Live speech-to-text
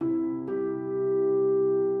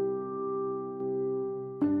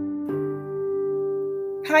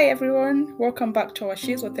Hi everyone, welcome back to our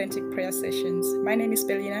She's Authentic Prayer Sessions. My name is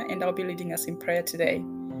Belina and I'll be leading us in prayer today.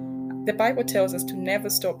 The Bible tells us to never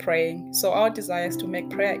stop praying, so our desire is to make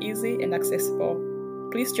prayer easy and accessible.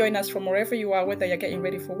 Please join us from wherever you are, whether you're getting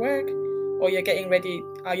ready for work or you're getting ready,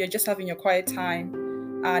 you're just having your quiet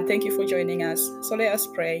time. And thank you for joining us. So let us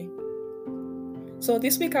pray. So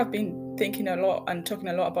this week I've been thinking a lot and talking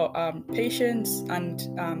a lot about patience and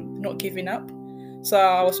not giving up. So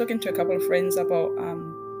I was talking to a couple of friends about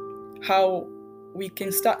how we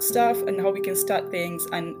can start stuff and how we can start things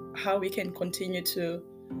and how we can continue to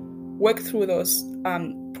work through those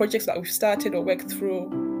projects that we've started or work through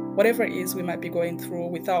whatever it is we might be going through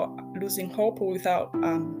without losing hope or without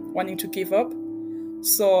wanting to give up.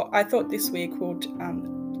 So I thought this week would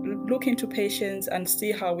look into patience and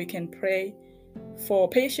see how we can pray for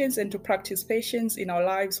patience and to practice patience in our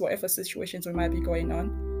lives, whatever situations we might be going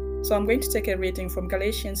on. So I'm going to take a reading from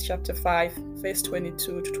Galatians chapter 5, verse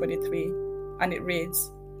 22 to 23, and it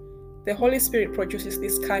reads, "The Holy Spirit produces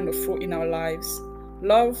this kind of fruit in our lives: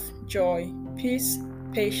 love, joy, peace,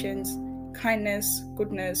 patience, kindness,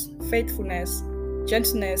 goodness, faithfulness,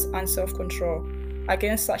 gentleness, and self-control.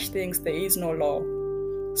 Against such things there is no law."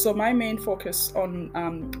 So my main focus on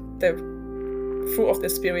the fruit of the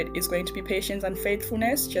Spirit is going to be patience and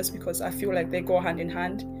faithfulness, just because I feel like they go hand in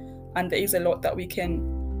hand, and there is a lot that we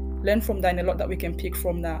can learn from that and a lot that we can pick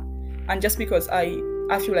from that. And just because I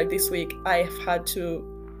feel like this week I've had to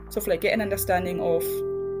sort of like get an understanding of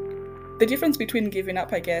the difference between giving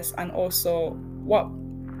up, I guess, and also what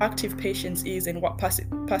active patience is and what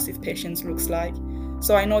passive patience looks like.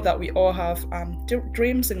 So I know that we all have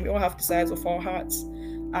dreams and we all have desires of our hearts,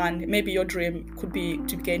 and maybe your dream could be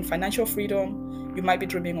to gain financial freedom. You might be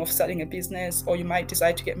dreaming of starting a business, or you might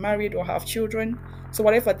decide to get married or have children. So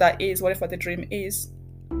whatever that is, whatever the dream is,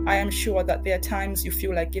 I am sure that there are times you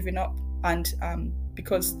feel like giving up, and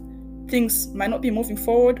because things might not be moving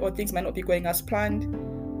forward or things might not be going as planned,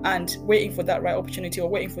 and waiting for that right opportunity or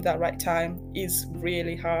waiting for that right time is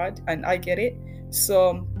really hard, and I get it.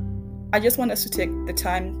 So I just want us to take the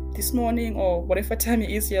time this morning, or whatever time it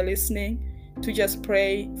is you're listening, to just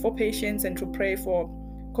pray for patience and to pray for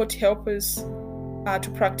God to help us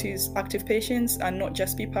to practice active patience and not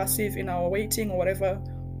just be passive in our waiting or whatever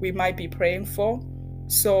we might be praying for.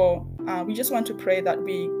 So we just want to pray that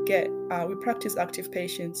we practice active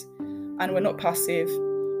patience and we're not passive.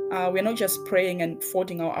 We're not just praying and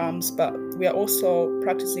folding our arms, but we are also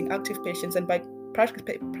practicing active patience. And by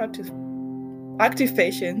practice active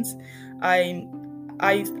patience, I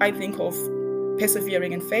think of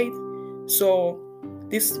persevering in faith. So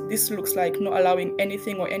this looks like not allowing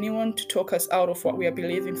anything or anyone to talk us out of what we are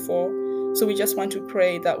believing for. So we just want to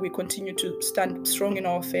pray that we continue to stand strong in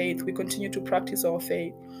our faith. We continue to practice our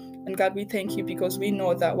faith. And God, we thank you because we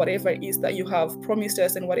know that whatever it is that you have promised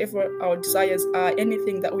us and whatever our desires are,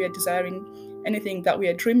 anything that we are desiring, anything that we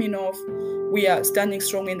are dreaming of, we are standing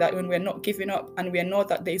strong in that, when we are not giving up, and we know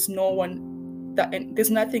that there's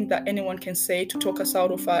nothing that anyone can say to talk us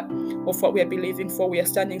out of what we are believing for. We are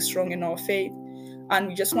standing strong in our faith. And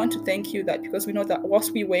we just want to thank you that because we know that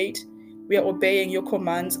whilst we wait, we are obeying your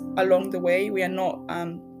commands along the way. We are not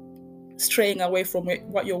straying away from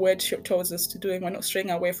what your word tells us to do, and we're not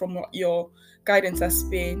straying away from what your guidance has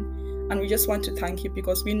been. And we just want to thank you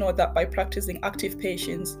because we know that by practicing active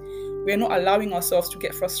patience, we are not allowing ourselves to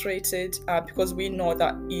get frustrated because we know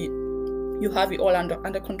that you have it all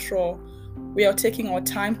under control. We are taking our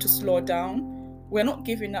time to slow down. We're not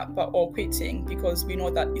giving up or quitting because we know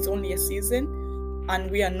that it's only a season, and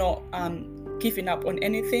we are not giving up on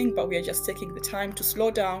anything, but we are just taking the time to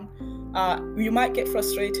slow down. You might get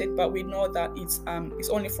frustrated, but we know that it's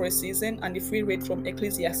only for a season. And if we read from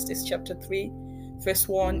Ecclesiastes chapter 3, verse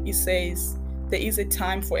 1, it says, "There is a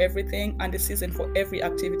time for everything and a season for every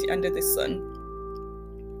activity under the sun."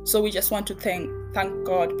 So we just want to thank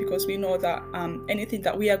God because we know that anything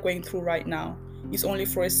that we are going through right now is only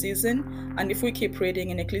for a season. And if we keep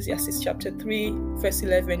reading in Ecclesiastes chapter 3, verse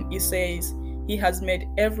 11, it says, "He has made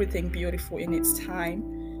everything beautiful in its time."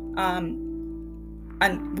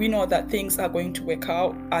 And we know that things are going to work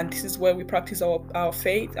out, and this is where we practice our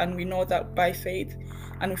faith. And we know that by faith,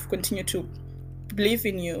 and we continue to believe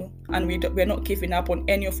in you, and we're not giving up on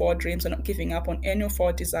any of our dreams, we're not giving up on any of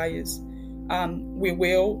our desires. We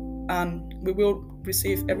will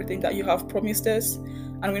receive everything that you have promised us.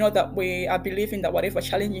 And we know that we are believing that whatever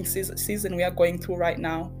challenging season we are going through right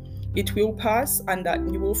now, it will pass, and that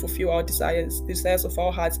you will fulfill our desires of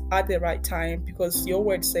our hearts at the right time, because your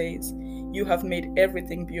word says you have made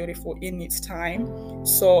everything beautiful in its time.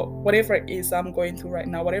 So whatever it is I'm going through right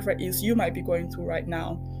now, whatever it is you might be going through right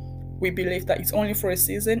now, we believe that it's only for a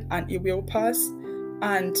season and it will pass.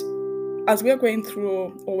 And as we are going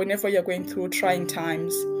through, or whenever you're going through trying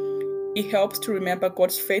times, it helps to remember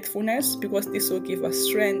God's faithfulness, because this will give us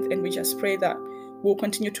strength. And we just pray that we'll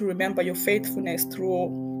continue to remember your faithfulness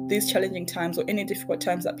through these challenging times or any difficult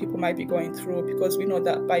times that people might be going through, because we know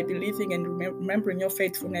that by believing and remembering your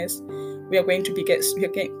faithfulness, we are going to be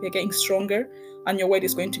getting stronger, and your word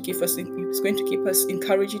is going to keep us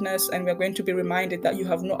encouraging us, and we are going to be reminded that you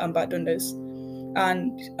have not abandoned us.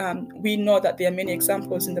 And we know that there are many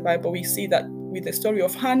examples in the Bible. We see that with the story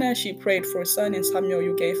of Hannah, she prayed for a son, and Samuel,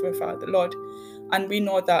 you gave her Father, Lord. And we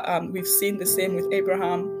know that we've seen the same with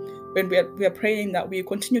Abraham. When we are praying that we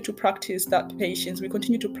continue to practice that patience, we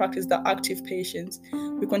continue to practice that active patience,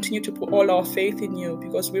 we continue to put all our faith in you,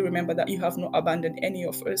 because we remember that you have not abandoned any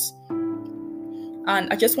of us. And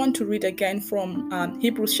I just want to read again from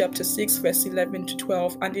Hebrews chapter 6, verse 11 to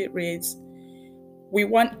 12, and it reads, "We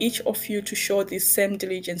want each of you to show this same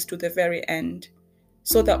diligence to the very end,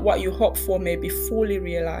 so that what you hope for may be fully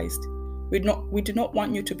realized. We do not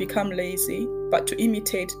want you to become lazy, but to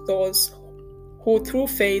imitate those who through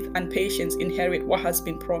faith and patience inherit what has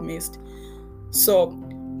been promised." So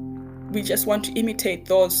we just want to imitate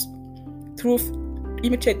those who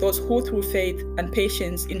through faith and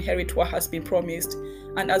patience inherit what has been promised.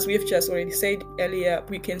 And as we've just already said earlier,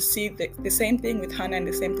 we can see the same thing with Hannah and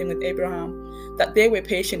the same thing with Abraham, that they were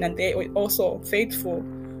patient and they were also faithful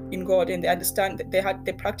in God, and they understand that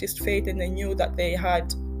they practiced faith, and they knew that they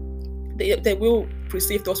will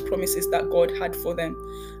receive those promises that God had for them.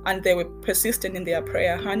 And they were persistent in their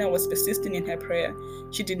prayer. Hannah was persistent in her prayer.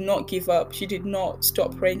 She did not give up. She did not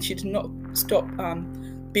stop praying. She did not stop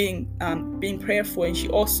being prayerful, and she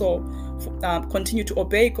also continued to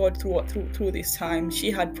obey God through this time.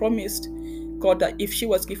 She had promised God that if she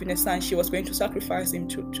was given a son, she was going to sacrifice him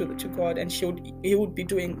to God, and he would be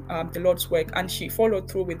doing the Lord's work. And she followed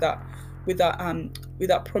through with that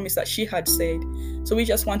promise that she had said. So we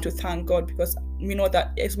just want to thank God, because we know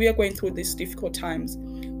that as we are going through these difficult times,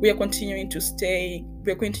 we are continuing to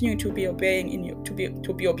be obeying in you, to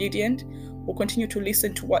be obedient. We'll continue to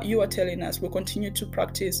listen to what you are telling us. We'll continue to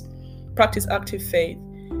practice active faith.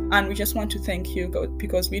 And we just want to thank you, God,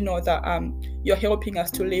 because we know that you're helping us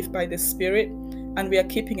to live by the Spirit, and we are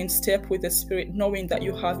keeping in step with the Spirit, knowing that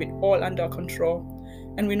you have it all under control.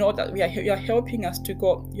 And we know that you're helping us to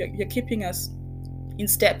go. You're keeping us in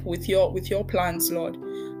step with your plans, Lord.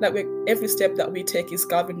 Like every step that we take is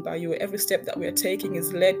governed by you. Every step that we are taking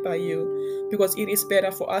is led by you, because it is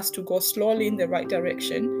better for us to go slowly in the right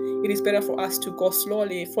direction. It is better for us to go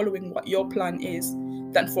slowly following what your plan is,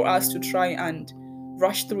 than for us to try and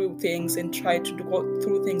rush through things and try to go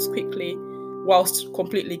through things quickly whilst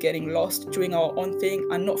completely getting lost, doing our own thing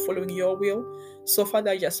and not following your will. So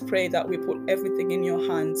Father, I just pray that we put everything in your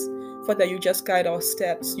hands. Father, you just guide our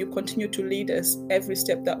steps. You continue to lead us every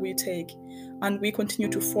step that we take, and we continue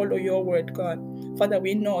to follow your word, God. Father,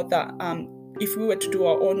 we know that if we were to do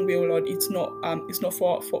our own will, Lord, it's not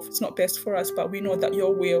best for us, but we know that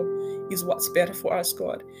your will is what's better for us,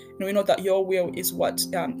 God. And we know that your will is what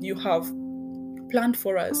you have planned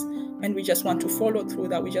for us, and we just want to follow through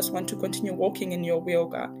that. We just want to continue walking in your will,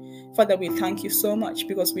 God. Father, we thank you so much,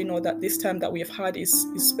 because we know that this time that we have had is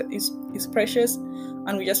precious,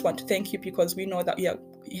 and we just want to thank you, because we know that you're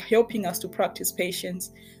helping us to practice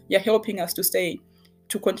patience. You're helping us to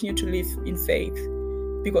continue to live in faith,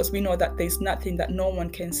 because we know that there's nothing that no one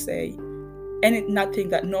can say, and nothing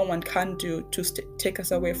that no one can do to take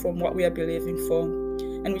us away from what we are believing for.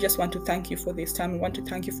 And we just want to thank you for this time. We want to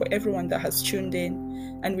thank you for everyone that has tuned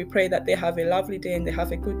in. And we pray that they have a lovely day and they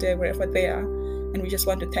have a good day wherever they are. And we just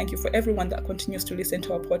want to thank you for everyone that continues to listen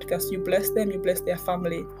to our podcast. You bless them, you bless their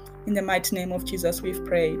family. In the mighty name of Jesus, we've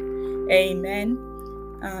prayed. Amen.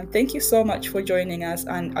 Thank you so much for joining us.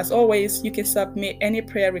 And as always, you can submit any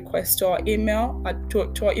prayer request to our email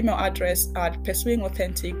to our email address at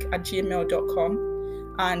pursuingauthentic@gmail.com.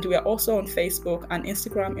 And we are also on Facebook and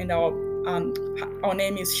Instagram, and our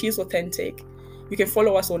name is She's Authentic. You can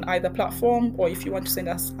follow us on either platform, or if you want to send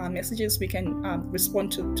us messages, we can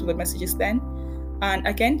respond to the messages then. And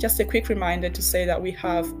again, just a quick reminder to say that we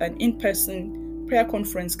have an in-person prayer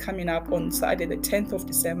conference coming up on Saturday, the 10th of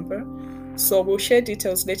December. So we'll share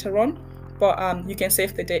details later on, but you can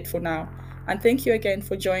save the date for now. And thank you again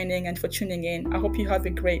for joining and for tuning in. I hope you have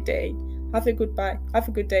a great day. Have a good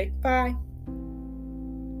day. Bye.